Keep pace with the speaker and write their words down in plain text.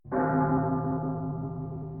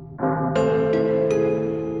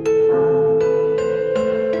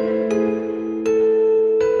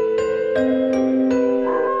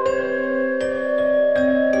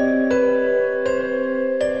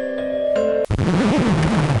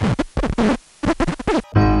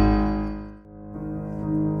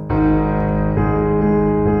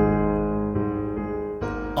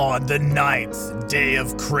the 9th day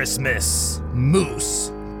of Christmas, Moose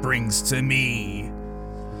brings to me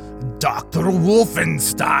Dr.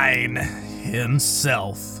 Wolfenstein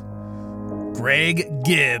himself, Gregg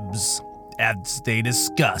Gibbs, as they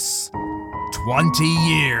discuss 20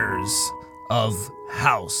 years of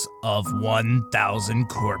House of 1,000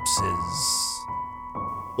 Corpses.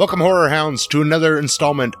 Welcome, Horror Hounds, to another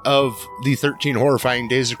installment of the 13 Horrifying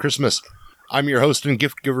Days of Christmas. I'm your host and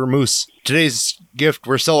gift giver, Moose. Today's gift,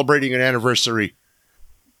 we're celebrating an anniversary,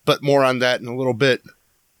 but more on that in a little bit.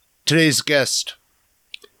 Today's guest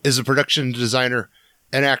is a production designer,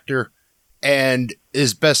 an actor, and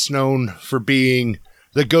is best known for being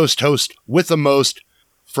the ghost host with the most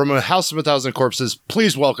from A House of 1,000 Corpses.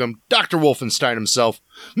 Please welcome Dr. Wolfenstein himself,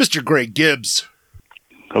 Mr. Gregg Gibbs.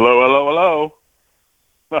 Hello.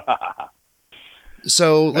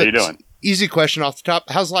 So, how you doing? Easy question off the top.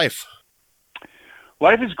 How's life?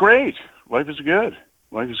 Life is great. Life is good.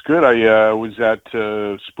 I was at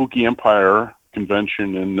Spooky Empire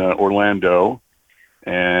convention in Orlando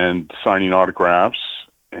and signing autographs,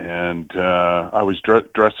 and I was dressed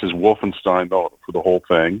as Wolfenstein for the whole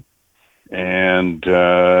thing, and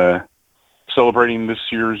celebrating this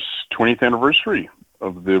year's 20th anniversary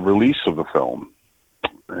of the release of the film.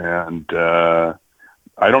 And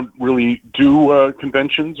I don't really do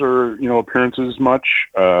conventions or appearances much.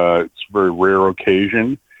 It's a very rare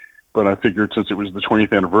occasion, but I figured since it was the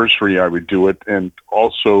 20th anniversary, I would do it, and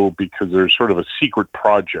also because there's sort of a secret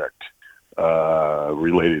project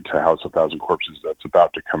related to House of 1,000 Corpses that's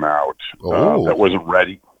about to come out. That wasn't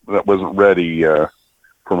ready for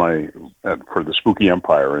the Spooky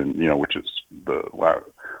Empire, and which is the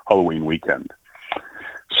Halloween weekend.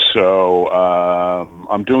 So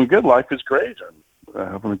I'm doing good. Life is great. I'm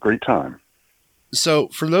having a great time. So,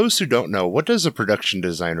 for those who don't know, what does a production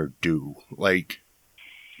designer do? Like,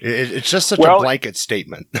 it's just such a blanket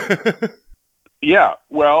statement. Yeah,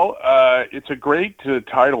 well, it's a great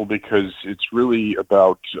title because it's really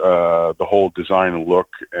about the whole design and look,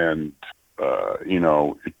 and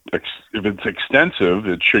if it's extensive,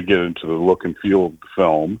 it should get into the look and feel of the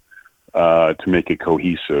film to make it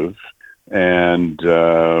cohesive. And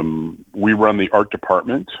we run the art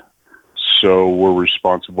department, so we're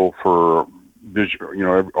responsible for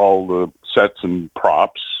all the sets and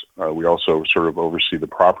props. We also sort of oversee the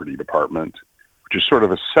property department, which is sort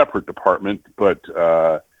of a separate department, but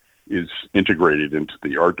is integrated into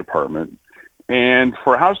the art department. And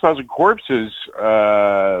for House of 1,000 Corpses,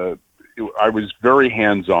 I was very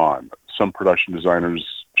hands-on. Some production designers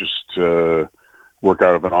just work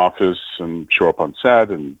out of an office and show up on set,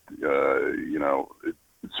 and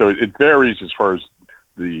so it varies as far as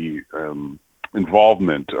the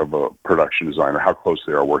involvement of a production designer, how close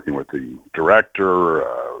they are working with the director,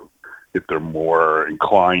 if they're more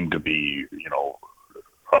inclined to be,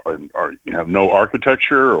 or know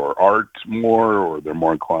architecture or art more, or they're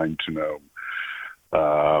more inclined to know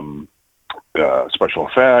special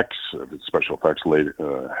effects, if it's special effects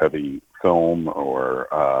heavy film, or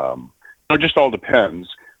it just all depends.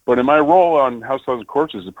 But in my role on House of 1,000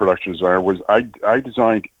 Corpses as a production designer I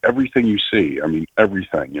designed everything you see. I mean,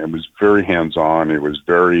 everything. It was very hands-on. It was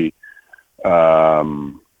very, I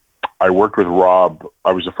worked with Rob.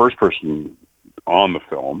 I was the first person on the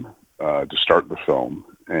film to start the film,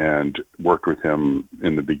 and worked with him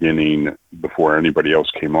in the beginning before anybody else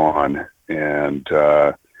came on, and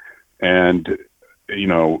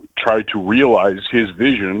tried to realize his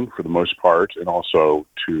vision for the most part, and also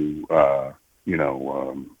to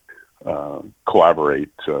collaborate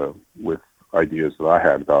with ideas that I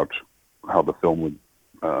had about how the film would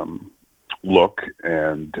look.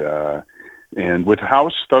 And with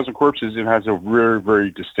House 1,000 Corpses, it has a very, very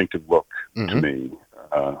distinctive look to me.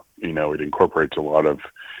 It incorporates a lot of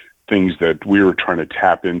things that we were trying to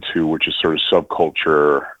tap into, which is sort of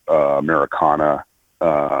subculture, Americana,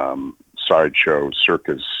 sideshow,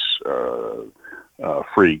 circus,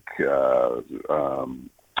 freak,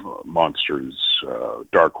 monsters,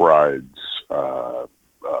 dark rides,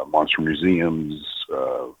 monster museums,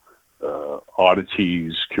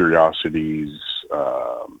 oddities, curiosities.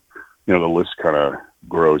 The list kind of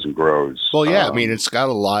grows and grows. Well, yeah, I mean, it's got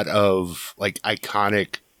a lot of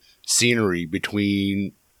iconic scenery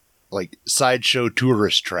between sideshow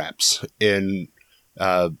tourist traps in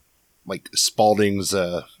Spalding's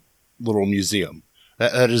little museum.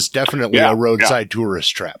 That is definitely a roadside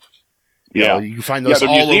tourist trap. You can find those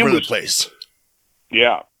all over the place.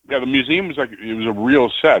 Yeah, the museum was it was a real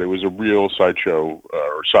set. It was a real sideshow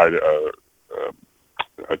or side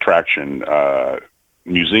attraction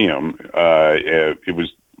museum. It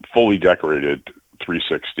was fully decorated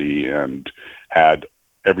 360 and had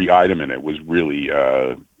every item in it was really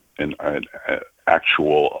an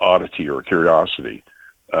actual oddity or curiosity,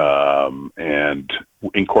 and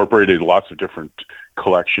incorporated lots of different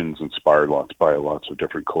collections, inspired by lots of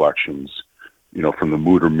different collections, from the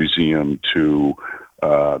Mutter Museum to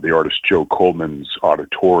the artist Joe Coleman's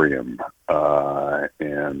auditorium,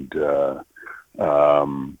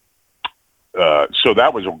 so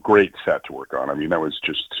that was a great set to work on. I mean, that was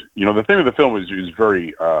just, the thing with the film is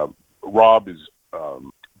very, Rob is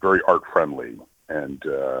very art friendly and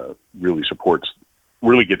really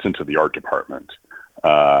gets into the art department.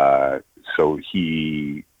 So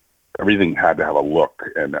everything had to have a look,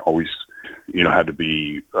 and always, had to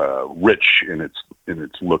be rich in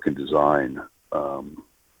its look and design.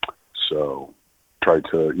 So tried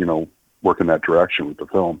to, work in that direction with the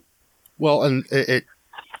film. Well, and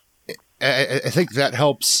I think that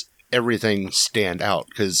helps everything stand out,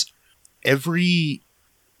 because every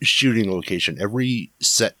shooting location, every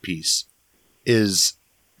set piece is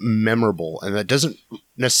memorable, and that doesn't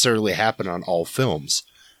necessarily happen on all films.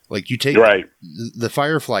 Like, you take the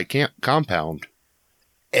Firefly compound,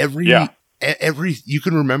 every you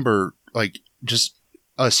can remember, like, just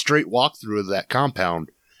a straight walkthrough of that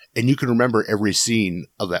compound, and you can remember every scene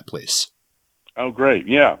of that place. Oh, great!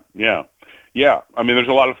 Yeah. I mean, there's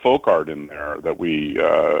a lot of folk art in there that we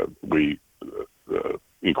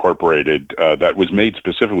incorporated that was made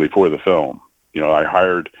specifically for the film. I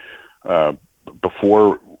hired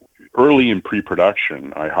early in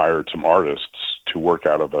pre-production, I hired some artists to work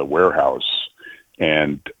out of a warehouse,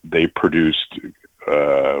 and they produced,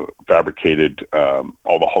 fabricated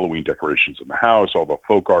all the Halloween decorations in the house, all the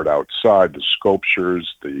folk art outside, the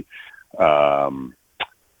sculptures, the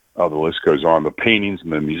list goes on, the paintings in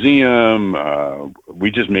the museum. We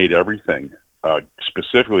just made everything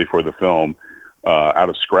specifically for the film out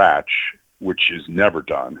of scratch, which is never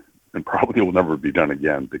done, and probably will never be done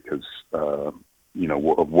again because of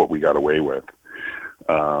what we got away with.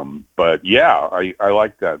 But yeah, I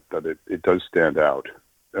like that it does stand out.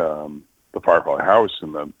 The Firefly House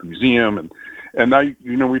and the museum, and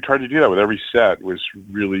we tried to do that with every set, was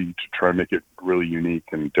really to try and make it really unique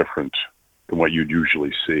and different than what you'd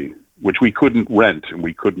usually see, which we couldn't rent and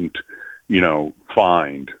we couldn't,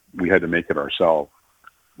 find. We had to make it ourselves.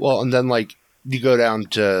 Well, and then, like, you go down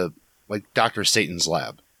to, like, Dr. Satan's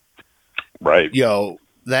lab. Right.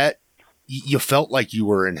 That you felt like you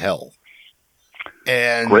were in hell.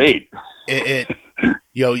 And great.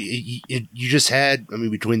 You just had, I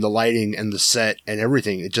mean, between the lighting and the set and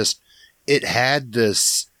everything, it had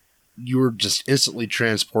this, you were just instantly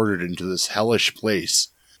transported into this hellish place.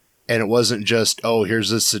 And it wasn't just, oh,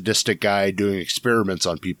 here's this sadistic guy doing experiments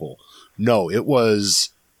on people. No, it was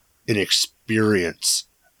an experience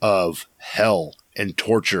of hell and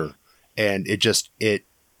torture. And it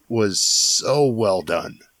was so well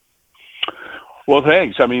done. Well,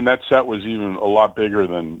 thanks. I mean, that set was even a lot bigger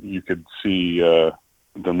than you could see,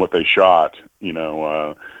 than what they shot. It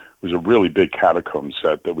was a really big catacomb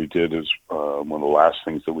set that we did as one of the last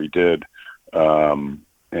things that we did.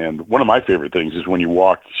 And one of my favorite things is when you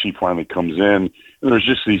walk, she finally comes in, and there's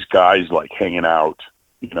just these guys like hanging out,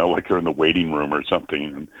 like they're in the waiting room or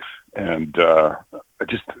something.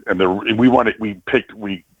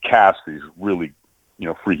 We cast these really,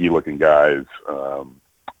 freaky looking guys,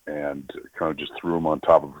 and kind of just threw them on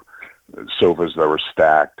top of sofas that were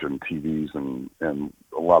stacked and TVs and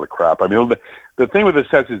a lot of crap. I mean, the thing with the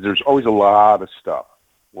sets is there's always a lot of stuff,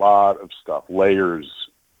 layers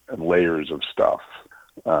and layers of stuff.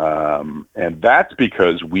 And that's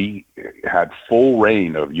because we had full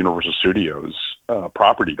reign of Universal Studios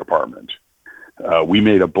property department. We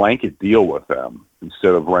made a blanket deal with them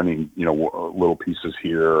instead of renting, little pieces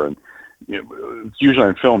here. And usually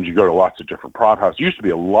in films, you go to lots of different prop houses. There used to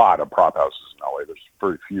be a lot of prop houses in LA. There's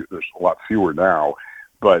very few. There's a lot fewer now.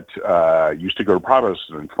 But you used to go to prop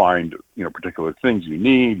houses and find, particular things you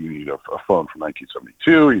need. You need a phone from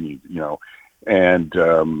 1972. You need, and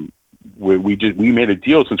we made a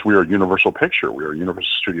deal since we were Universal Picture. We were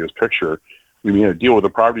Universal Studios Picture. We made a deal with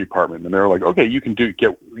the property department, and they're like, okay, you can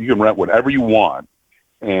rent whatever you want,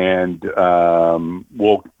 and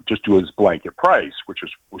we'll just do this blanket price, which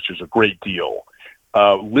is a great deal.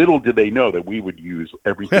 Little did they know that we would use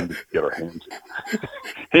everything to get our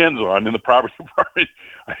hands on in the property department.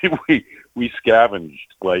 I think we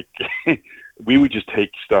scavenged, like we would just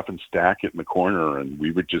take stuff and stack it in the corner, and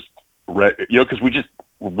we would just because we just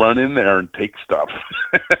run in there and take stuff.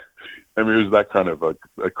 I mean, it was that kind of a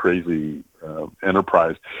crazy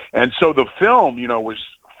enterprise. And so the film, was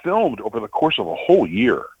filmed over the course of a whole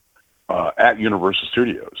year at Universal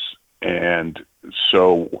Studios. And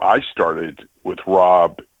so I started with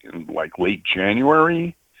Rob in like late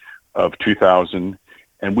January of 2000,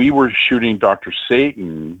 And we were shooting Dr.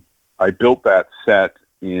 Satan. I built that set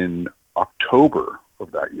in October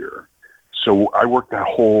of that year. So I worked I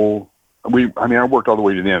worked all the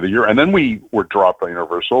way to the end of the year. And then we were dropped by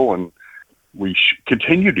Universal, and we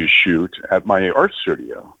continued to shoot at my art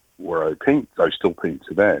studio where I paint. I still paint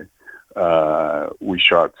today. We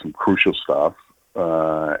shot some crucial stuff.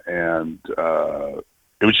 And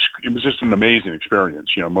it was just an amazing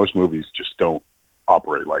experience. You know, most movies just don't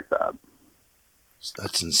operate like that.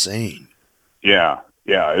 That's insane. Yeah,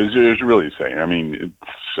 it was really insane. I mean,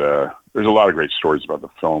 it's there's a lot of great stories about the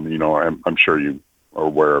film. You know, I'm sure you are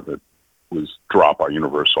aware of it. It was dropped by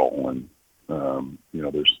Universal, and you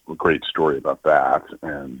know, there's a great story about that.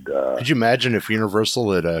 And could you imagine if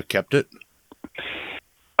Universal had kept it?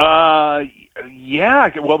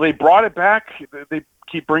 Yeah. Well, they brought it back. They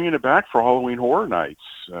keep bringing it back for Halloween Horror Nights.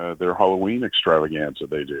 Their Halloween extravaganza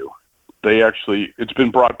they do. It's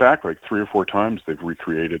been brought back like 3 or 4 times. They've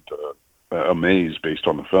recreated a maze based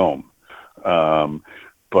on the film.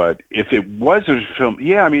 But if it was a film,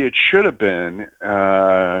 yeah, I mean, it should have been.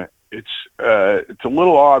 It's a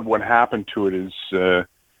little odd. What happened to it is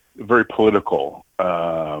very political.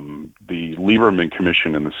 The Lieberman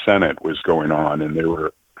Commission in the Senate was going on, and they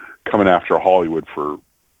were coming after Hollywood for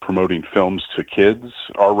promoting films to kids,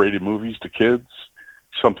 R-rated movies to kids.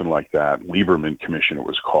 Something like that. Lieberman Commission, it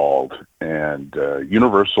was called. And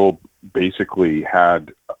Universal basically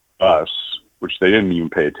had us, which they didn't even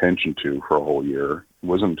pay attention to for a whole year. It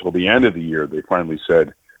wasn't until the end of the year they finally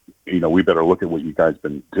said, you know, we better look at what you guys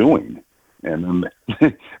been doing. And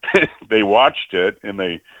then they watched it, and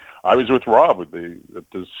I was with Rob at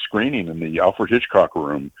the screening in the Alfred Hitchcock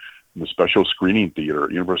room in the special screening theater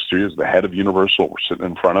at Universal Studios. The head of Universal were sitting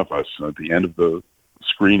in front of us, and at the end of the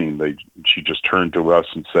screening, she just turned to us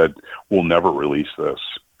and said, "We'll never release this."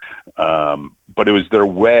 But it was their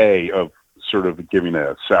way of sort of giving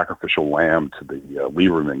a sacrificial lamb to the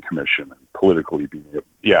Lieberman Commission, and politically being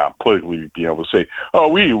able to say, "Oh,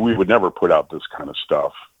 we would never put out this kind of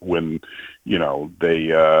stuff," when, you know,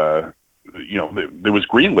 there was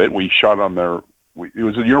greenlit. We shot on it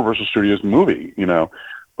was a Universal Studios movie, you know,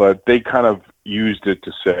 but they kind of used it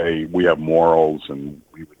to say we have morals and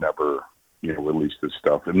we would never, you know, release this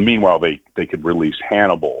stuff. And meanwhile, they could release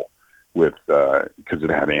Hannibal with because it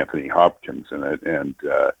had Anthony Hopkins in it, and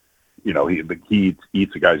you know, he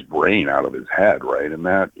eats a guy's brain out of his head, right? And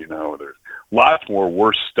that, you know, there's lots more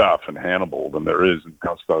worse stuff in Hannibal than there is in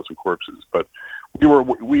House of 1,000 Corpses. But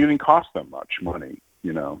we didn't cost them much money,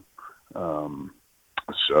 you know.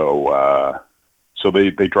 So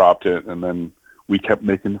they dropped it, and then we kept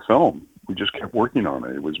making the film. We just kept working on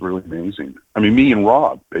it. It was really amazing. I mean, me and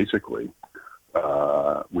Rob, basically.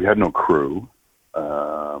 We had no crew.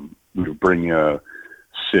 We would bring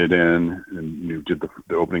Sid in, and you did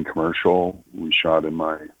the opening commercial. We shot in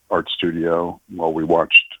my art studio while we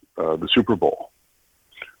watched the Super Bowl.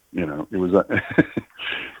 You know, it was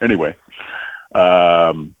anyway.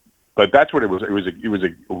 But that's what it was. It was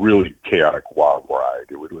a really chaotic, wild ride.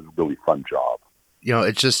 It was a really fun job. You know,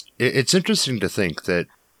 it's interesting to think that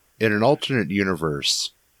in an alternate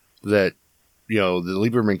universe that, you know, the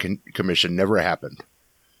Lieberman Commission never happened.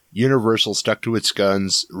 Universal stuck to its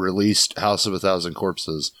guns, released House of 1,000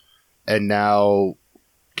 Corpses, and now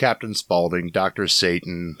Captain Spaulding, Dr.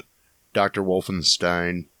 Satan, Dr.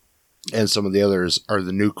 Wolfenstein, and some of the others are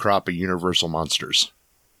the new crop of Universal monsters.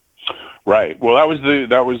 Right. Well, that was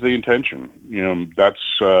the intention. You know,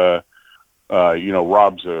 that's you know,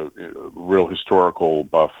 Rob's a real historical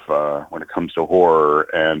buff when it comes to horror,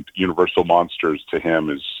 and Universal Monsters to him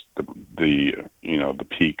is the you know, the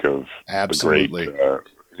peak of Absolutely. the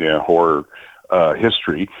great horror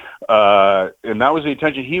history. And that was the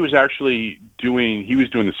intention. He was actually doing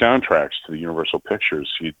the soundtracks to the Universal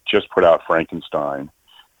Pictures. He just put out Frankenstein,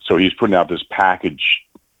 so he's putting out this package,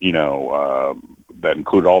 you know, that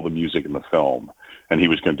included all the music in the film. And he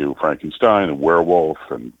was going to do Frankenstein and Werewolf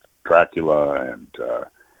and Dracula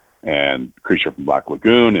and Creature from Black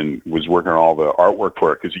Lagoon, and was working on all the artwork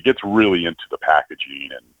for it, because he gets really into the packaging,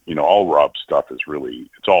 and, you know, all Rob's stuff is really,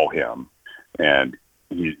 it's all him. And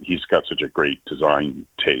he's got such a great design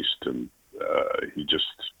taste, and he just,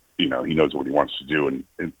 you know, he knows what he wants to do,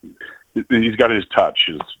 and he's got his touch,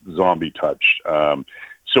 his zombie touch.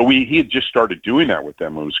 So he had just started doing that with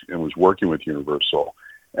them, and was working with Universal,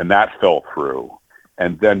 and that fell through.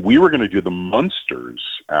 And then we were going to do the Munsters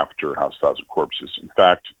after House of 1,000 Corpses. In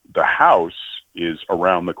fact, the house is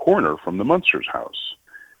around the corner from the Munsters house,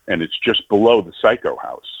 and it's just below the Psycho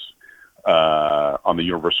house on the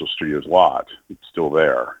Universal Studios lot. It's still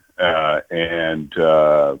there. And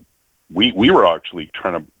we were actually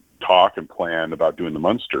trying to talk and plan about doing the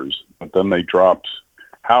Munsters, but then they dropped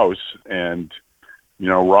house, and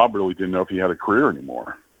Rob really didn't know if he had a career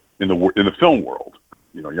anymore in the film world.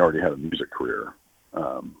 He already had a music career,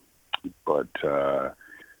 and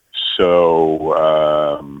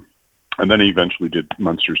then he eventually did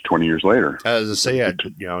Munsters 20 years later. As I say,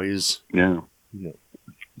 he's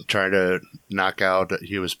trying to knock out.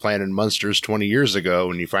 He was planning Munsters 20 years ago,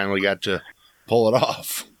 and he finally got to pull it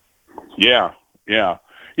off. Yeah.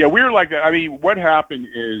 We were like that. I mean, what happened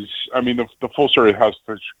is, the full story of House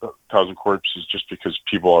of 1,000 Corpses, just because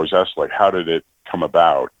people always ask, like, how did it come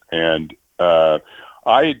about? And I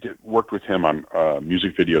had worked with him on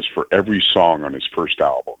music videos for every song on his first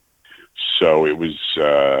album. So it was,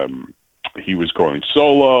 he was going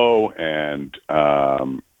solo, and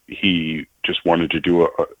he just wanted to do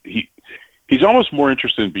he's almost more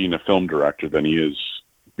interested in being a film director than he is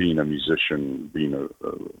being a musician, being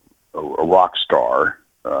a rock star,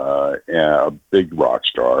 a big rock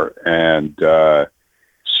star. And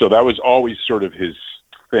so that was always sort of his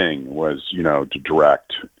thing, was, to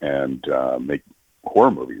direct and make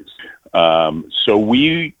horror movies. So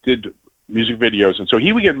we did music videos, and so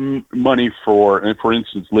he would get money for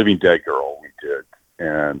instance, Living Dead Girl we did,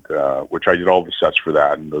 and which I did all the sets for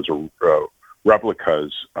that, and those are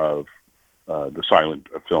replicas of the silent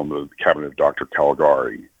film, The Cabinet of Dr.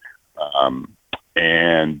 Caligari.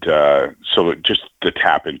 So just to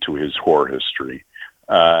tap into his horror history.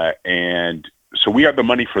 And so we had the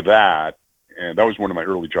money for that, and that was one of my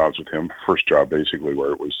early jobs with him, first job basically,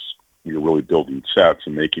 where it was, we were really building sets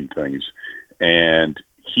and making things. And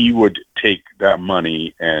he would take that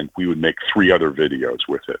money and we would make 3 other videos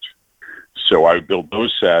with it. So I would build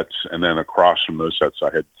those sets, and then across from those sets,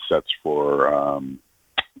 I had sets for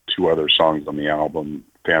 2 other songs on the album,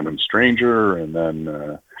 Phantom Stranger, and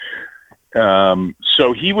then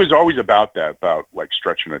so he was always about that, about like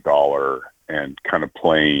stretching a dollar and kind of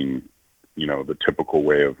playing, the typical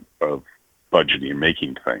way of budgeting and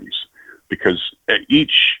making things, because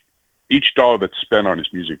each dollar that's spent on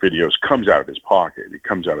his music videos comes out of his pocket. It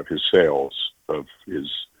comes out of his sales of his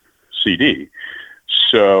CD.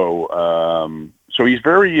 So, so he's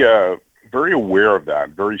very, very aware of that,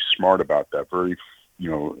 very smart about that, very,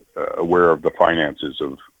 aware of the finances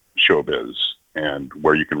of showbiz and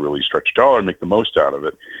where you can really stretch a dollar and make the most out of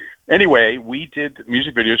it. Anyway, we did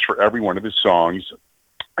music videos for every one of his songs.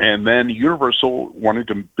 And then Universal wanted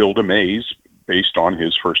to build a maze based on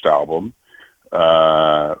his first album,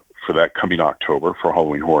 for that coming October for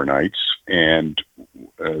Halloween Horror Nights. And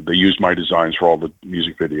they used my designs for all the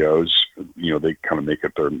music videos. They kind of make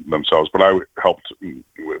it themselves, but I helped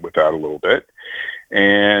with that a little bit.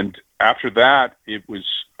 And after that, it was,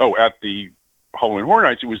 at the Halloween Horror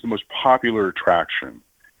Nights, it was the most popular attraction.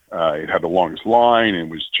 It had the longest line,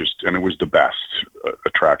 and it was the best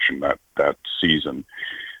attraction that season.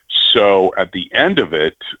 So at the end of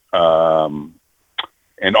it,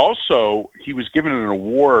 and also he was given an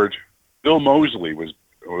award. Bill Moseley was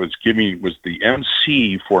the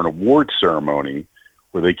MC for an award ceremony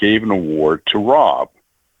where they gave an award to Rob,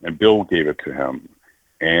 and Bill gave it to him.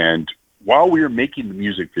 And while we were making the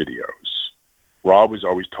music videos, Rob was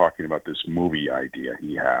always talking about this movie idea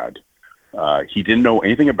he had. He didn't know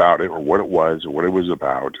anything about it or what it was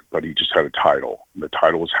about, but he just had a title. The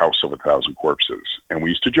title was House of 1,000 Corpses. And we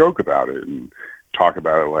used to joke about it and talk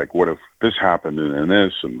about it like, what if this happened and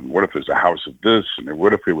this, and what if there's a house of this, and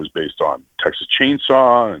what if it was based on Texas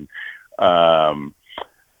Chainsaw? And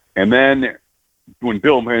then when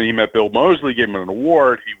he met Bill Moseley, gave him an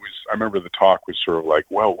award, I remember the talk was sort of like,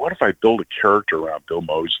 well, what if I build a character around Bill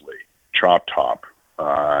Moseley, Chop Top?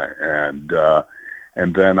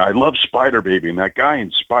 And then I love Spider Baby, and that guy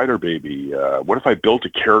in Spider Baby, what if I built a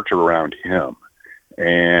character around him?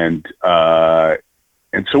 And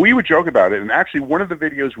so we would joke about it. And actually, one of the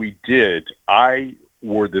videos we did, I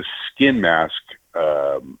wore this skin mask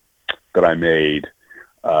that I made,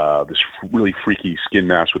 this really freaky skin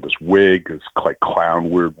mask with this wig, this like clown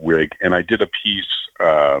weird wig. And I did a piece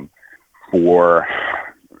for,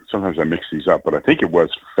 sometimes I mix these up, but I think it was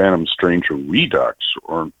Phantom Stranger Redux,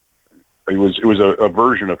 or it was a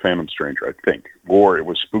version of Phantom Stranger, I think, or it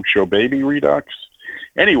was Spook Show Baby Redux.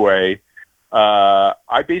 Anyway,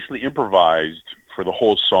 I basically improvised for the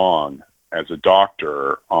whole song as a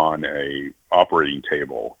doctor on a operating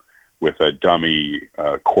table with a dummy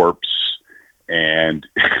corpse, and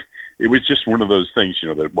it was just one of those things,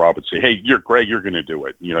 that Rob would say, "Hey, Gregg, you're going to do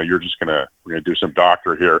it. We're going to do some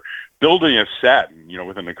doctor here." Building a set, and,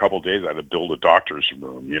 within a couple of days, I had to build a doctor's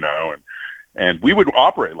room, and we would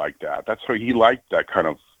operate like that. That's how he liked that kind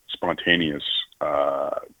of spontaneous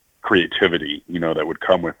creativity, that would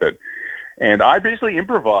come with it. And I basically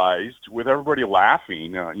improvised with everybody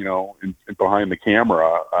laughing, and behind the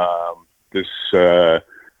camera this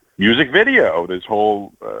music video, this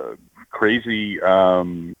whole crazy.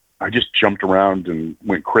 I just jumped around and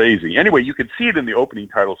went crazy. Anyway, you could see it in the opening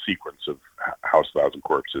title sequence of House of Thousand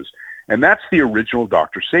Corpses, and that's the original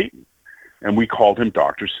Dr. Satan. And we called him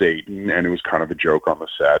Dr. Satan, and it was kind of a joke on the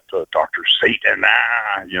set, Dr. Satan,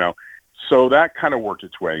 you know. So that kind of worked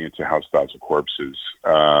its way into House of Thousand Corpses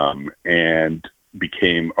and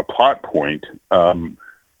became a plot point. I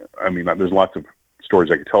mean, there's lots of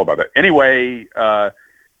stories I could tell about that. Anyway, I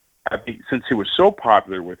think since it was so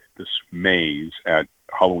popular with this maze at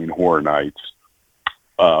Halloween Horror Nights,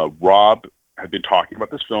 Rob had been talking about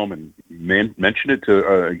this film and mentioned it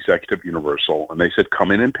to Executive Universal, and they said, come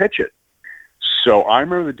in and pitch it. So I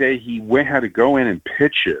remember the day he had to go in and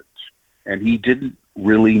pitch it, and he didn't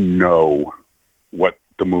really know what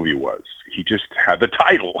the movie was. He just had the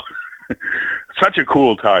title. Such a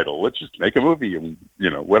cool title. Let's just make a movie and, you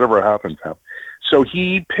know, whatever happens. So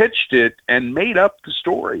he pitched it and made up the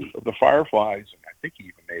story of the Fireflies. And I think he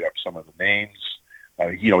even made up some of the names.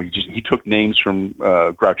 You know, he took names from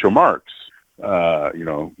Groucho Marx, you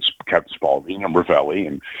know, Captain Spaulding and Ravelli,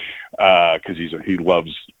 and because he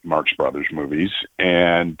loves Marx Brothers movies.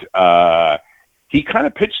 And he kind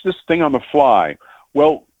of pitched this thing on the fly.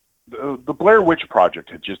 Well, the Blair Witch Project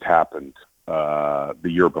had just happened the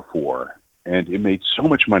year before, and it made so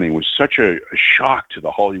much money. It was such a shock to the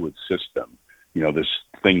Hollywood system. You know, this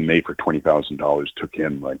thing made for $20,000 took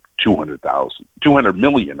in like 200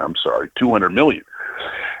 million.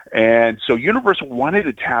 And so Universal wanted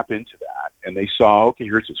to tap into that, and they saw, okay,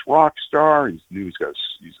 here's this rock star. He's got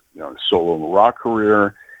a solo rock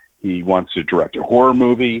career. He wants to direct a horror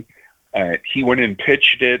movie. He went and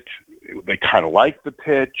pitched it. They kind of liked the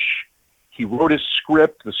pitch. He wrote his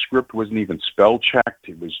script. The script wasn't even spell checked.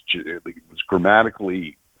 It was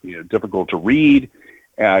grammatically, you know, difficult to read.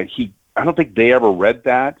 I don't think they ever read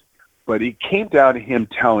that, but it came down to him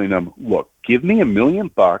telling them, look, give me $1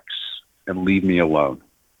 million and leave me alone,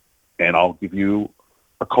 and I'll give you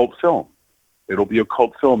a cult film. It'll be a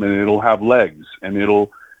cult film, and it'll have legs, and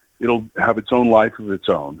it'll have its own life of its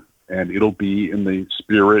own, and it'll be in the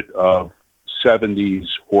spirit of 70s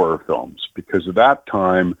horror films, because at that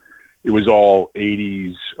time it was all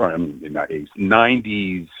 80s, or not 80s,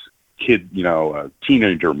 90s kid, you know,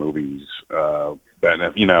 teenager movies,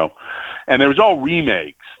 you know, and there was all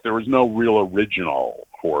remakes. There was no real original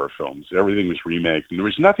horror films. Everything was remakes, and there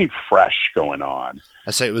was nothing fresh going on.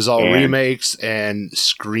 I say it was all remakes and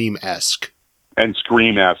Scream-esque. And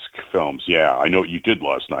Scream-esque films, yeah. I Know What You Did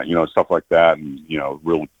Last Night, you know, stuff like that, and, you know,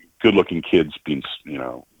 real good-looking kids being, you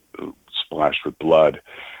know, splashed with blood.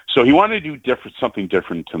 So he wanted to do something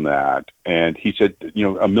different than that, and he said, you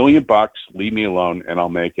know, $1 million, leave me alone, and I'll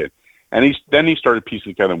make it. And then he started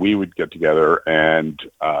piecing together, and we would get together and,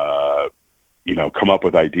 you know, come up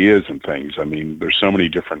with ideas and things. I mean, there's so many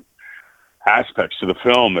different aspects to the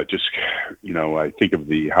film that just, you know, I think of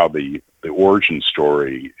how the origin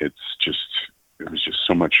story, it was just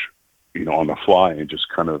so much, you know, on the fly and just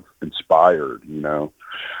kind of inspired, you know.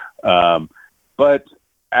 But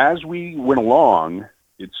as we went along,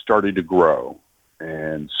 it started to grow,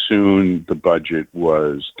 and soon the budget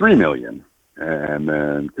was $3 million. And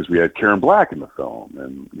then, because we had Karen Black in the film,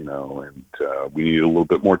 and, you know, and we needed a little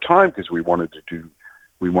bit more time because we wanted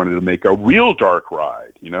to make a real dark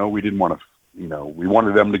ride. You know, we didn't want to, you know, we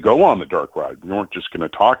wanted them to go on the dark ride. We weren't just going to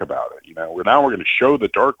talk about it. You know, now we're going to show the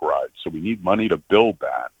dark ride, so we need money to build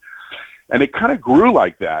that. And it kind of grew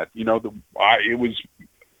like that. You know, it was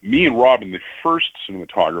me and Robin, the first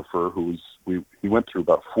cinematographer, we went through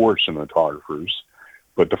about 4 cinematographers.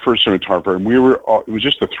 But the first cinematographer, and it was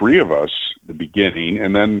just the 3 of us at the beginning,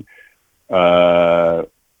 and then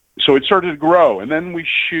so it started to grow, and then we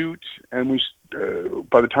shoot, and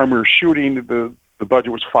by the time we were shooting, the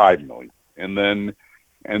budget was $5 million, and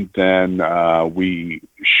then we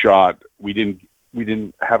shot. We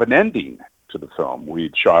didn't have an ending to the film.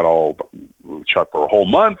 We shot for a whole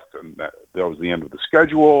month, and that was the end of the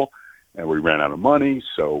schedule, and we ran out of money,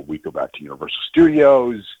 so we go back to Universal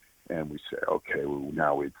Studios. And we say, okay, well,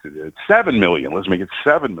 now it's $7 million. Let's make it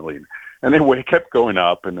 $7 million. And then it kept going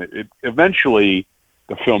up, and it eventually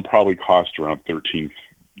the film probably cost around between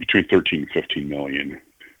 $13 and $15 million,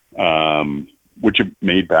 which it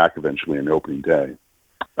made back eventually on the opening day.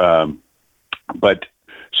 But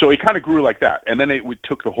so it kind of grew like that, and then it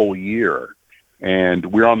took the whole year, and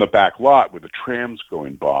we're on the back lot with the trams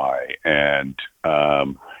going by, and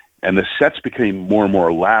the sets became more and more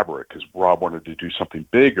elaborate because Rob wanted to do something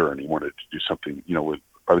bigger, and he wanted to do something, you know,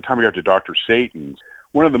 by the time we got to Dr. Satan's,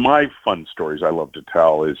 one of my fun stories I love to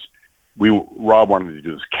tell is Rob wanted to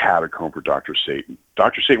do this catacomb for Dr. Satan.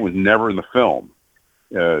 Dr. Satan was never in the film.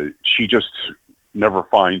 She just never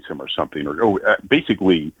finds him or something.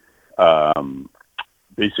 Basically,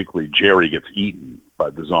 Jerry gets eaten by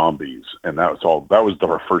the zombies, and that was all. That was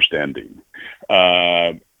her first ending.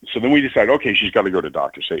 So then we decided, okay, she's got to go to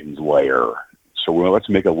Dr. Satan's lair. So let's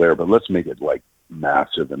make a lair, but let's make it like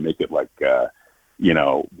massive and make it like,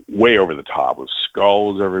 way over the top with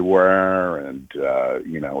skulls everywhere. And,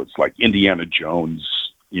 it's like Indiana Jones,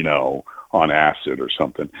 on acid or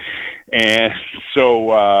something. And so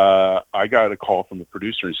I got a call from the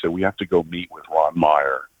producer and said, we have to go meet with Ron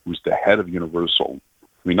Meyer, who's the head of Universal.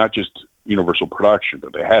 I mean, not just Universal Production,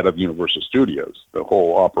 but the head of Universal Studios, the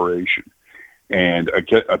whole operation. And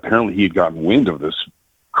apparently he had gotten wind of this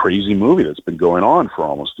crazy movie that's been going on for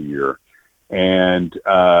almost a year. And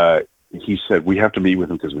he said, we have to meet with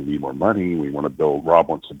him because we need more money. Rob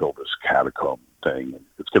wants to build this catacomb thing.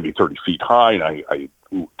 It's going to be 30 feet high. And I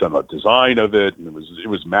done a design of it, and it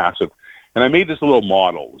was massive. And I made this little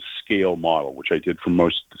model, scale model, which I did for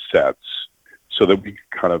most of the sets, so that we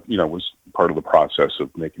kind of, was part of the process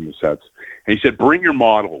of making the sets. And he said, bring your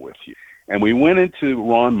model with you. And we went into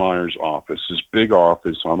Ron Meyer's office, this big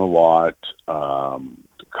office on the lot, a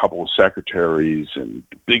couple of secretaries, and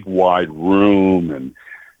big wide room. And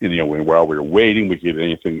while we were waiting, we could get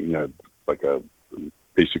anything, like a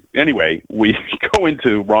basic. Anyway, we go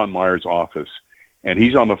into Ron Meyer's office, and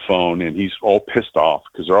he's on the phone, and he's all pissed off,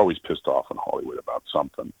 because they're always pissed off in Hollywood about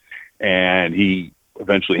something. And he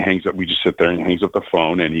eventually hangs up. We just sit there, and he hangs up the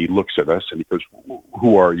phone, and he looks at us, and he goes,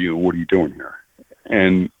 who are you? What are you doing here?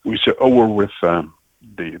 And we said, we're with the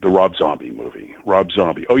Rob Zombie movie. Rob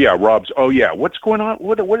Zombie. Oh yeah, what's going on?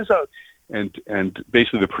 What is that? And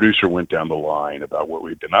basically the producer went down the line about what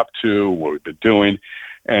we've been up to, what we've been doing.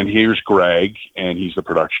 And here's Gregg, and he's the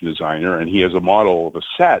production designer, and he has a model of a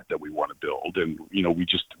set that we want to build, and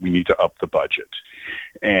we need to up the budget.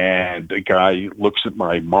 And the guy looks at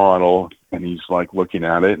my model, and he's like looking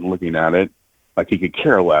at it, like he could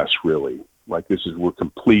care less, really. Like we're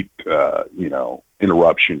complete,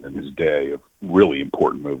 interruption in his day of really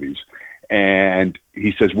important movies. And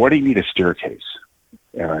he says, why do you need a staircase?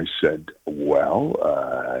 And I said,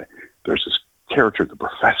 well, there's this character, the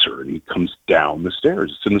professor, and he comes down the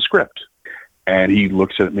stairs. It's in the script. And he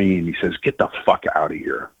looks at me and he says, get the fuck out of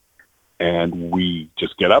here. And we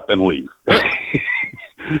just get up and leave. That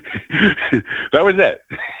was it.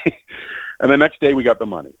 And the next day we got the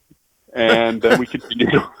money. And then we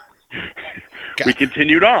continued. We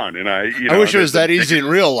continued on, and I wish it was that easy in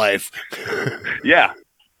real life. Yeah,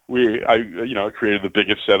 I created the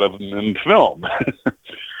biggest set of them in film,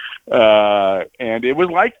 and it was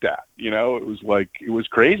like that. It was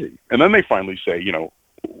crazy. And then they finally say,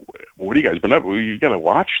 what have you guys been up? Well, you got to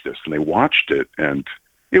watch this, and they watched it, and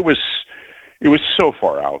it was so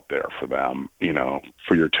far out there for them.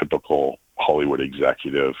 For your typical Hollywood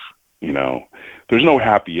executive, there's no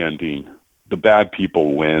happy ending. The bad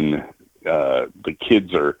people win. The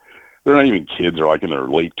kids they're not even kids, they're like in their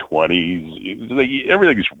late 20s.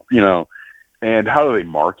 Everything is, and how do they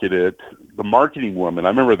market it? The marketing woman, I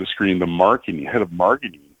remember the screen, head of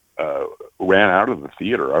marketing, ran out of the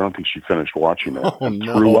theater. I don't think she finished watching it.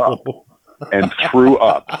 Threw up.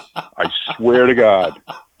 I swear to God.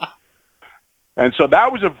 And so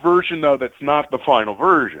that was a version, though, that's not the final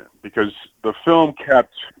version, because the film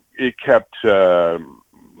kept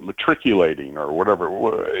matriculating, or whatever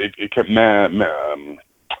it kept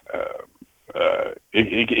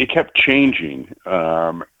it kept changing,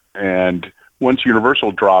 and once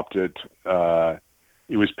Universal dropped it,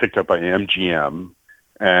 it was picked up by MGM,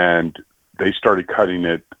 and they started cutting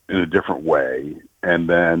it in a different way. And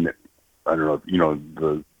then I don't know if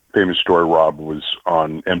the famous story, Rob was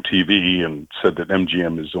on MTV and said that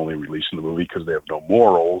MGM is only releasing the movie because they have no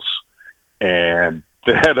morals, and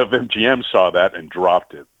the head of MGM saw that and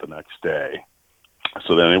dropped it the next day.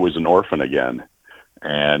 So then it was an orphan again.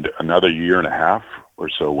 And another year and a half or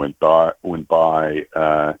so went by,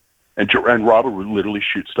 and Robert would literally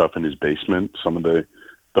shoot stuff in his basement. Some of the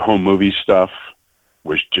home movie stuff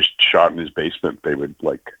was just shot in his basement. They would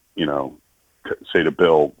say to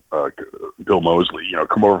Bill Moseley,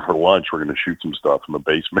 come over for lunch. We're going to shoot some stuff in the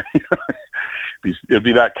basement. It'd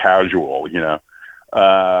be that casual,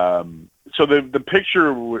 So the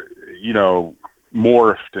picture,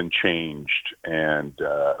 morphed and changed, and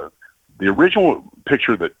the original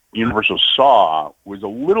picture that Universal saw was a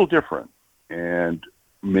little different, and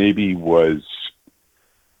maybe was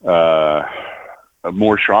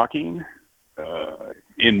more shocking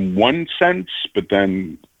in one sense, but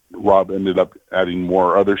then Rob ended up adding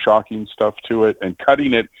more other shocking stuff to it and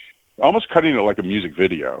cutting it almost cutting it like a music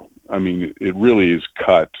video. I mean, it really is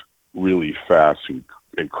cut really fast and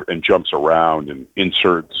jumps around and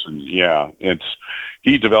inserts, and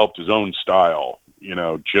he developed his own style,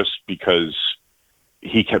 just because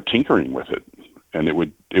he kept tinkering with it, and it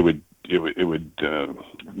would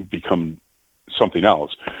become something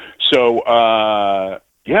else. So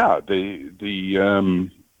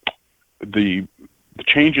the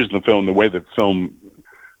changes in the film, the way the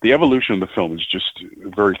evolution of the film is just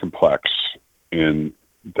very complex in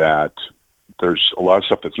that there's a lot of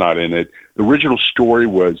stuff that's not in it. The original story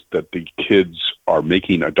was that the kids are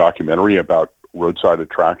making a documentary about roadside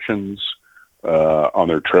attractions on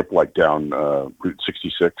their trip, like down Route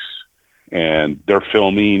 66. And they're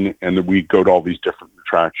filming, and then we go to all these different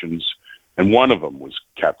attractions. And one of them was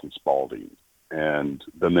Captain Spaulding. And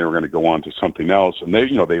then they were going to go on to something else. And they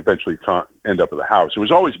eventually end up at the house. It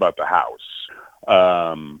was always about the house.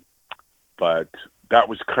 But that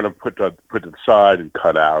was kind of put to the side and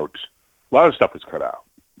cut out. A lot of stuff was cut out.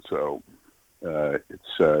 So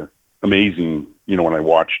it's amazing. When I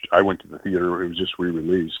went to the theater, it was just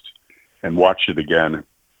re-released, and watched it again.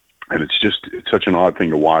 And it's such an odd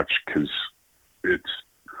thing to watch, because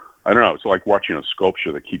I don't know, it's like watching a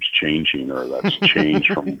sculpture that keeps changing, or that's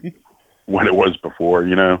changed from when it was before,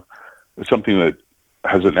 It's something that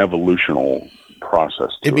has an evolutional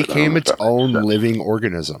process to it. It became its own living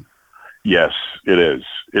organism. Yes, it is.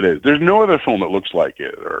 It is. There's no other film that looks like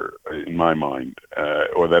it, or in my mind,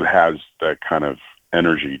 or that has that kind of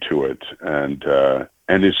energy to it, and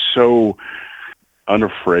is so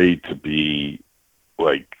unafraid to be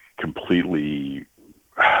like completely,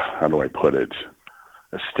 how do I put it,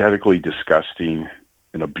 aesthetically disgusting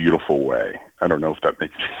in a beautiful way. I don't know if that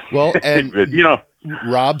makes sense. Well, and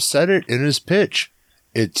Rob said it in his pitch.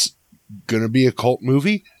 It's going to be a cult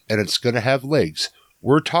movie, and it's going to have legs.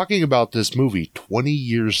 We're talking about this movie 20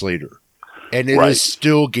 years later, and it is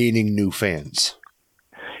still gaining new fans.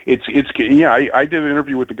 I did an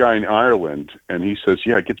interview with the guy in Ireland, and he says,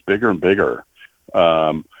 it gets bigger and bigger.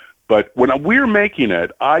 But when we were making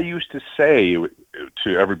it, I used to say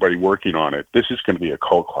to everybody working on it, this is going to be a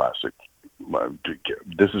cult classic.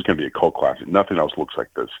 This is going to be a cult classic. Nothing else looks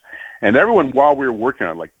like this. And everyone, while we were working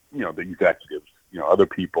on it, the executives, other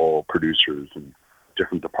people, producers, and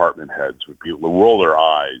different department heads would roll their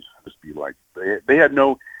eyes, just be like, they had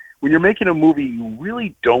no. When you're making a movie, you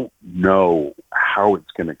really don't know how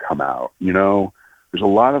it's going to come out. There's a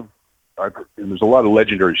lot of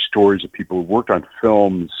legendary stories of people who worked on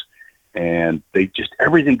films, and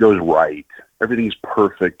everything goes right, everything's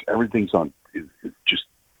perfect, everything goes,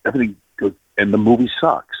 and the movie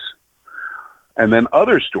sucks. And then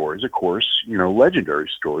other stories, of course, legendary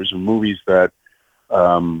stories of movies that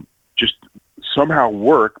just somehow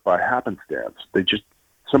work by happenstance.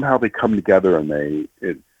 Somehow they come together, and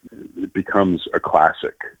it becomes a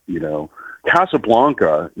classic.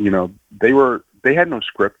 Casablanca, they had no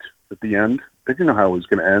script at the end. They didn't know how it was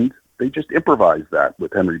going to end. They just improvised that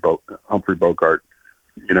with Humphrey Bogart,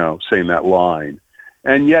 saying that line.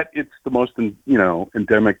 And yet it's the most,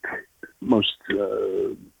 endemic, most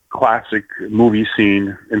classic movie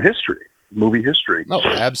scene in movie history. No,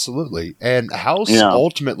 absolutely. And House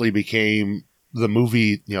ultimately became the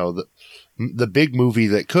movie, the big movie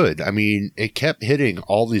that could. I mean, it kept hitting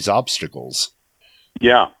all these obstacles.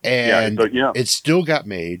 Yeah. And it still got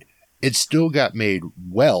made. It still got made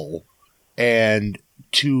well. And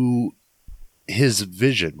to his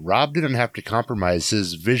vision, Rob didn't have to compromise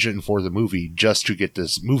his vision for the movie just to get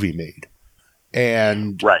this movie made.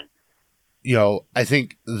 And, I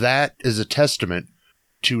think that is a testament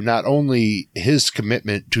to not only his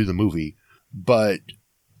commitment to the movie, but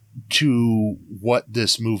to what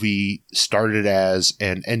this movie started as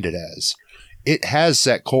and ended as. It has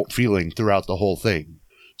that cult feeling throughout the whole thing.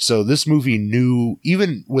 So this movie knew,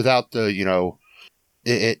 even without the,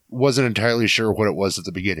 it wasn't entirely sure what it was at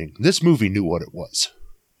the beginning. This movie knew what it was.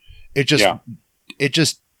 It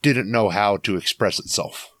just didn't know how to express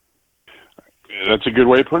itself. That's a good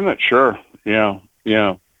way of putting it. Sure. Yeah.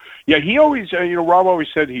 He always, Rob always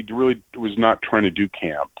said he really was not trying to do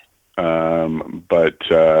camp. But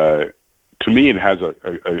to me, it has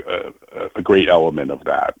a great element of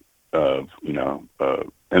that,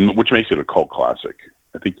 and which makes it a cult classic.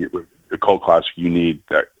 I think a cult classic, you need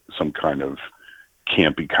that some kind of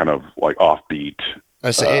campy, kind of like offbeat.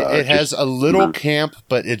 I say it has a little camp,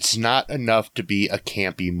 but it's not enough to be a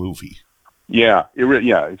campy movie. Yeah,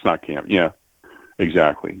 it's not camp. Yeah,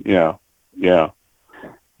 exactly. Yeah.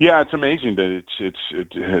 It's amazing that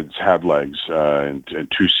it's had legs and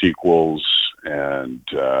 2 sequels, and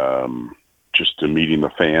just meeting the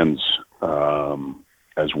fans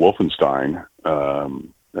as Wolfenstein.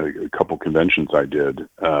 a couple conventions I did.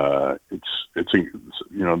 There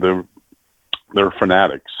are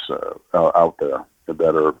fanatics out there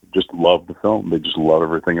that are just love the film. They just love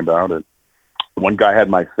everything about it. One guy had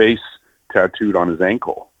my face tattooed on his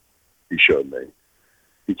ankle. He showed me.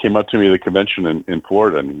 He came up to me at the convention in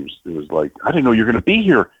Florida, and he was like, "I didn't know you were going to be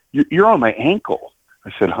here. You're on my ankle."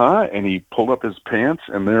 I said, "Huh?" And he pulled up his pants,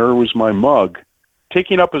 and there was my mug,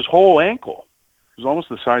 taking up his whole ankle. It was almost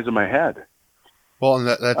the size of my head. Well, and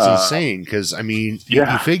that's insane, because, I mean, you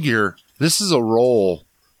figure this is a role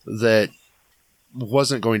that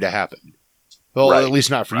wasn't going to happen. Well, at least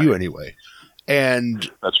not for you anyway. And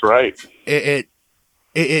that's right.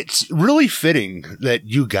 It's really fitting that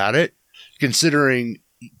you got it, considering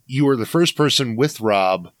you were the first person with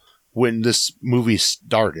Rob when this movie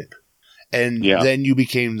started. And then you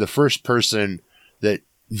became the first person that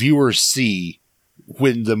viewers see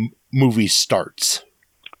when the movie starts.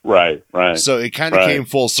 Right. So it kind of came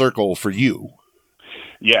full circle for you.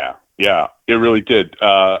 Yeah, it really did.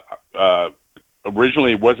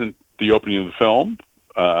 Originally, it wasn't the opening of the film.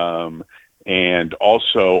 And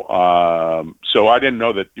also, so I didn't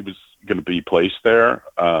know that it was going to be placed there.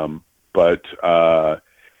 But I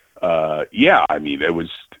mean, it was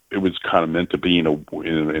kind of meant to be in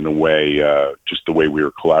a way, just the way we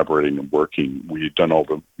were collaborating and working. We had done all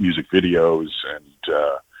the music videos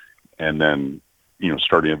and then,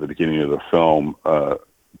 starting at the beginning of the film,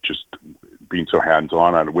 just being so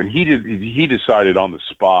hands-on on it. When he decided on the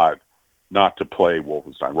spot not to play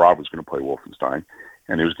Wolfenstein. Rob was going to play Wolfenstein,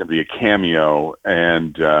 and it was going to be a cameo.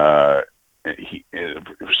 And he,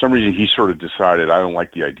 for some reason, he sort of decided, I don't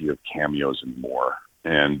like the idea of cameos anymore.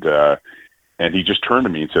 And he just turned to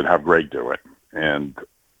me and said, "Have Gregg do it." And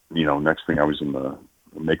next thing, I was in the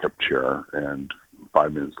makeup chair, and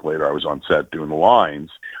 5 minutes later, I was on set doing the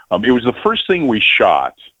lines. It was the first thing we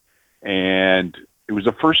shot, and it was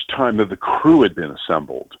the first time that the crew had been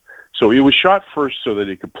assembled. So it was shot first so that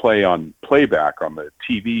it could play on playback on the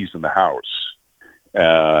TVs in the house.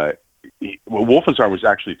 Wolfenstein was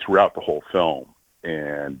actually throughout the whole film,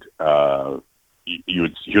 and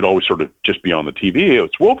you'd always sort of just be on the TV.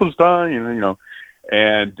 It's Wolfenstein,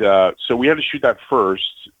 And so we had to shoot that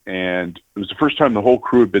first, and it was the first time the whole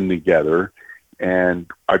crew had been together. And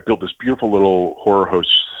I built this beautiful little horror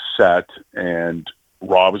host set, and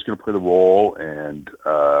Rob was going to play the role, and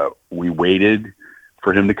we waited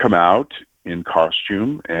for him to come out in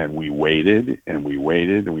costume, and we waited, and we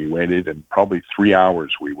waited, and we waited, and probably 3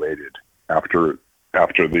 hours we waited after it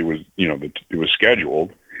was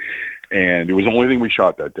scheduled, and it was the only thing we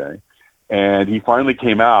shot that day. And he finally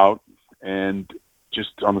came out, and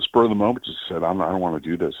just on the spur of the moment, just said, "I don't want to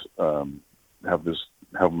do this. Have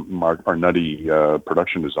our nutty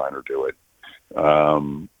production designer do it."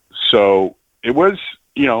 So it was,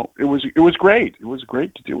 it was great. It was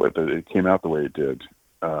great to do it. It came out the way it did.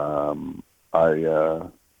 I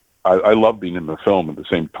love being in the film at the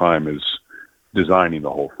same time as designing the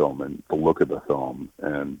whole film and the look of the film,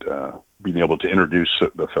 and being able to introduce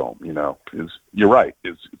the film. You're right.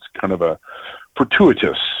 It's kind of a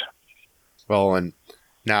fortuitous. Well, and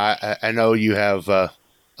now I know you have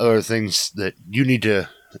other things that you need to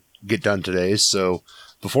get done today. So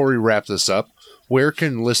before we wrap this up, where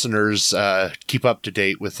can listeners keep up to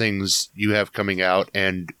date with things you have coming out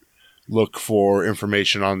and look for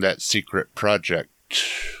information on that secret project?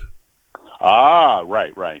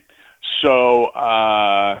 Right. So,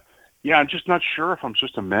 I'm just not sure if I'm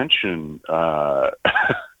supposed to mention. I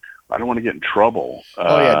don't want to get in trouble.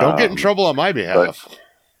 Don't get in trouble on my behalf.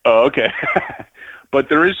 Okay. But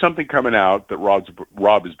there is something coming out that Rob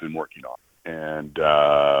has been working on,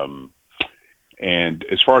 and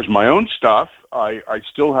as far as my own stuff, I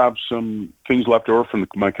still have some things left over from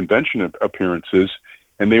my convention appearances,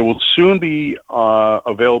 and they will soon be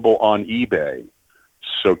available on eBay.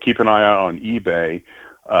 So keep an eye out on eBay.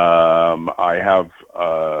 I have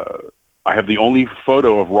the only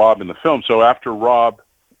photo of Rob in the film. So after Rob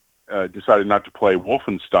decided not to play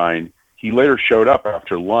Wolfenstein, he later showed up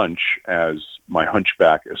after lunch as my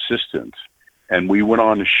hunchback assistant, and we went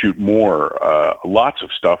on to shoot more, lots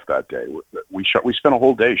of stuff that day. We spent a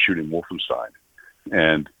whole day shooting Wolfenstein,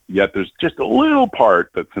 and yet there's just a little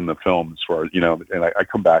part that's in the film as far as, and I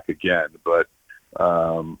come back again, but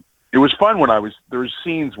it was fun when there was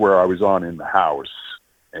scenes where I was on in the house,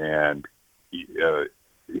 and the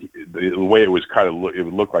way it was it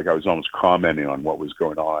would look like I was almost commenting on what was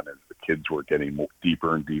going on as the kids were getting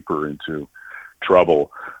deeper and deeper into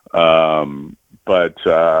trouble. But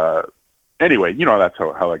anyway, that's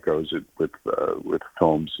how that goes with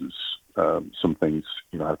films. Is some things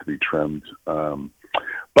have to be trimmed.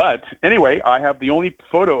 But anyway, I have the only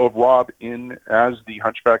photo of Rob in as the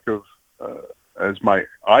Hunchback of, as my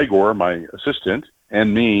Igor, my assistant,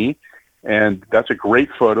 and me. And that's a great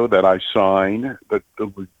photo that I sign that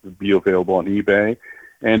will be available on eBay.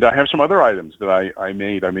 And I have some other items that I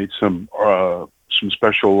made. I made some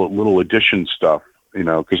special little edition stuff,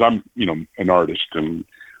 because I'm, an artist and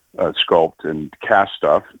sculpt and cast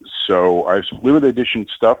stuff. So I have some limited edition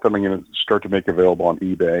stuff that I'm going to start to make available on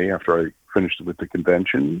eBay after I finish with the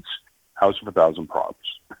conventions. House of 1,000 Props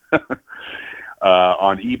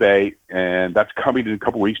on eBay, and that's coming in a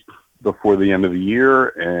couple weeks before the end of the year.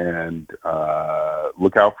 And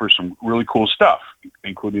look out for some really cool stuff,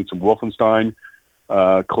 including some Wolfenstein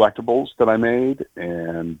collectibles that I made,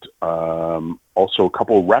 and also a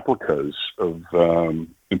couple of replicas of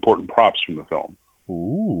important props from the film.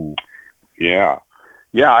 Ooh. Yeah.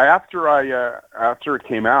 After it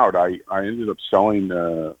came out, I ended up selling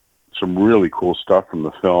some really cool stuff from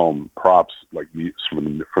the film, props like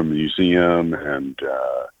from the museum and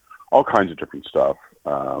all kinds of different stuff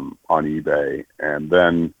on eBay, and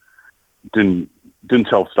then didn't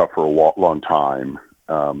sell stuff for a long time.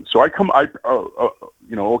 So I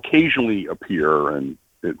occasionally appear and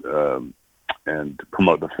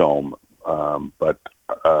promote the film, but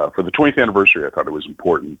for the 20th anniversary, I thought it was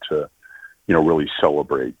important to, really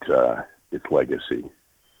celebrate its legacy.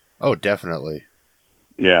 Oh, definitely.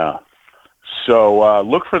 Yeah. So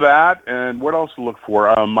look for that, and what else to look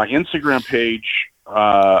for? My Instagram page,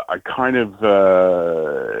 I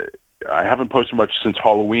haven't posted much since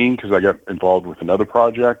Halloween because I got involved with another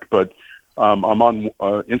project, but I'm on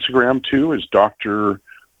Instagram too, as Dr.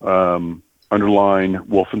 Underline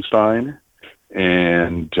Wolfenstein,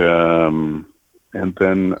 and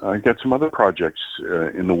then I got some other projects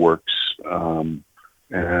in the works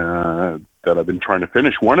that I've been trying to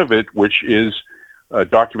finish. One of it, which is a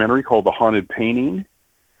documentary called The Haunted Painting,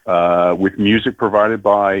 with music provided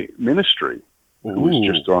by Ministry, who was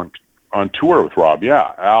just on tour with Rob.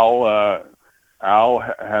 Yeah,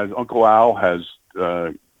 Uncle Al has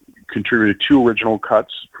contributed 2 original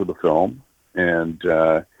cuts for the film, and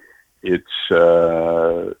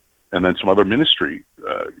and then some other Ministry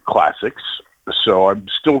classics. So I'm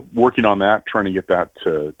still working on that, trying to get that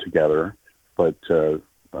together, but I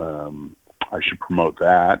should promote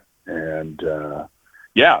that. And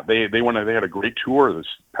they had a great tour this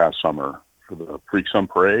past summer for the Freaks on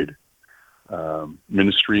Parade,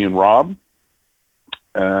 Ministry and Rob.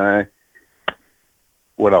 What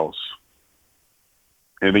else?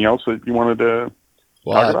 Anything else that you wanted to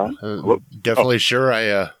talk about? Definitely sure.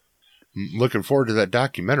 I'm looking forward to that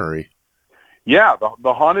documentary. Yeah,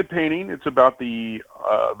 the Haunted Painting. It's about the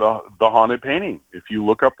Haunted Painting. If you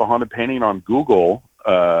look up the Haunted Painting on Google,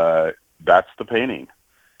 that's the painting.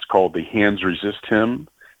 It's called The Hands Resist Him,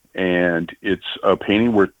 and it's a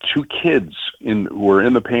painting where 2 kids who are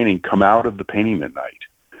in the painting come out of the painting at night.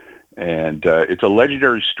 And it's a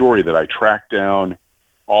legendary story that I tracked down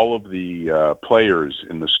all of the players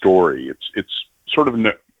in the story. It's sort of,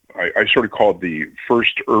 I sort of call it the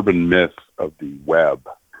first urban myth of the web,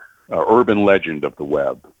 urban legend of the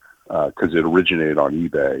web, because it originated on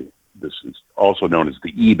eBay. This is also known as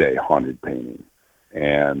the eBay Haunted Painting.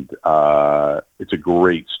 And it's a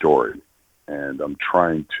great story. And I'm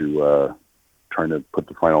trying to put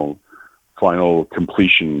the final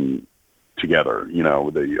completion together.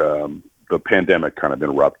 The pandemic kind of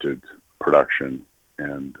interrupted production,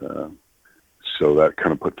 and so that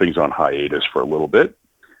kind of put things on hiatus for a little bit.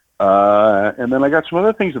 And then I got some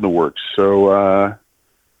other things in the works. So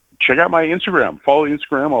check out my Instagram. Follow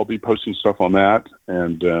Instagram. I'll be posting stuff on that.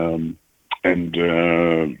 And the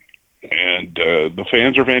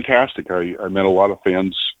fans are fantastic. I met a lot of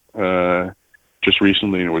fans just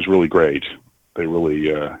recently, and it was really great. They really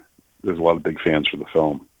there's a lot of big fans for the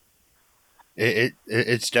film.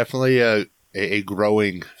 It's definitely a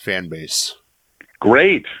growing fan base.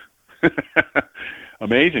 Great.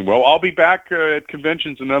 Amazing. Well, I'll be back at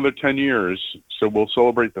conventions another 10 years, so we'll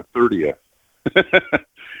celebrate the 30th.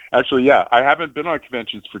 Actually, yeah, I haven't been on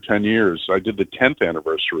conventions for 10 years. I did the 10th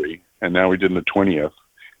anniversary, and now we did the 20th.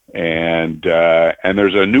 And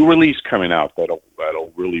there's a new release coming out that'll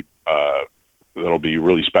be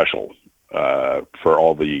really special for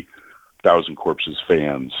all the Thousand Corpses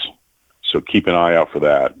fans. So keep an eye out for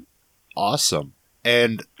that. Awesome.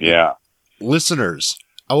 And yeah, listeners,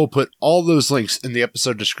 I will put all those links in the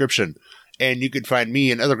episode description, and you can find me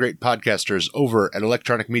and other great podcasters over at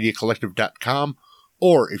electronicmediacollective.com,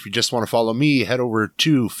 or if you just want to follow me, head over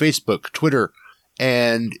to Facebook, Twitter,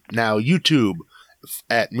 and now YouTube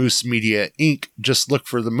at Moose Media Inc. Just look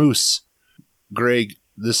for the Moose. Gregg,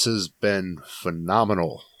 this has been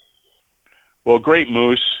phenomenal. Well, great,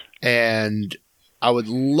 Moose. And I would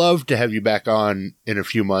love to have you back on in a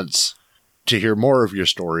few months to hear more of your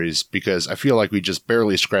stories, because I feel like we just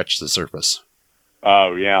barely scratched the surface.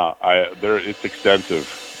 Oh, yeah. It's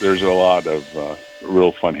extensive. There's a lot of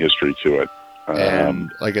real fun history to it.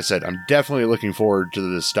 And like I said, I'm definitely looking forward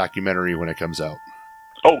to this documentary when it comes out.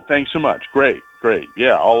 Oh, thanks so much. Great.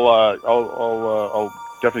 Yeah, I'll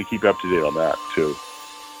definitely keep you up to date on that too.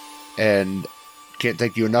 And can't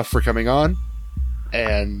thank you enough for coming on.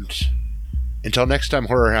 And until next time,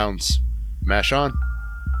 Horror Hounds, mash on.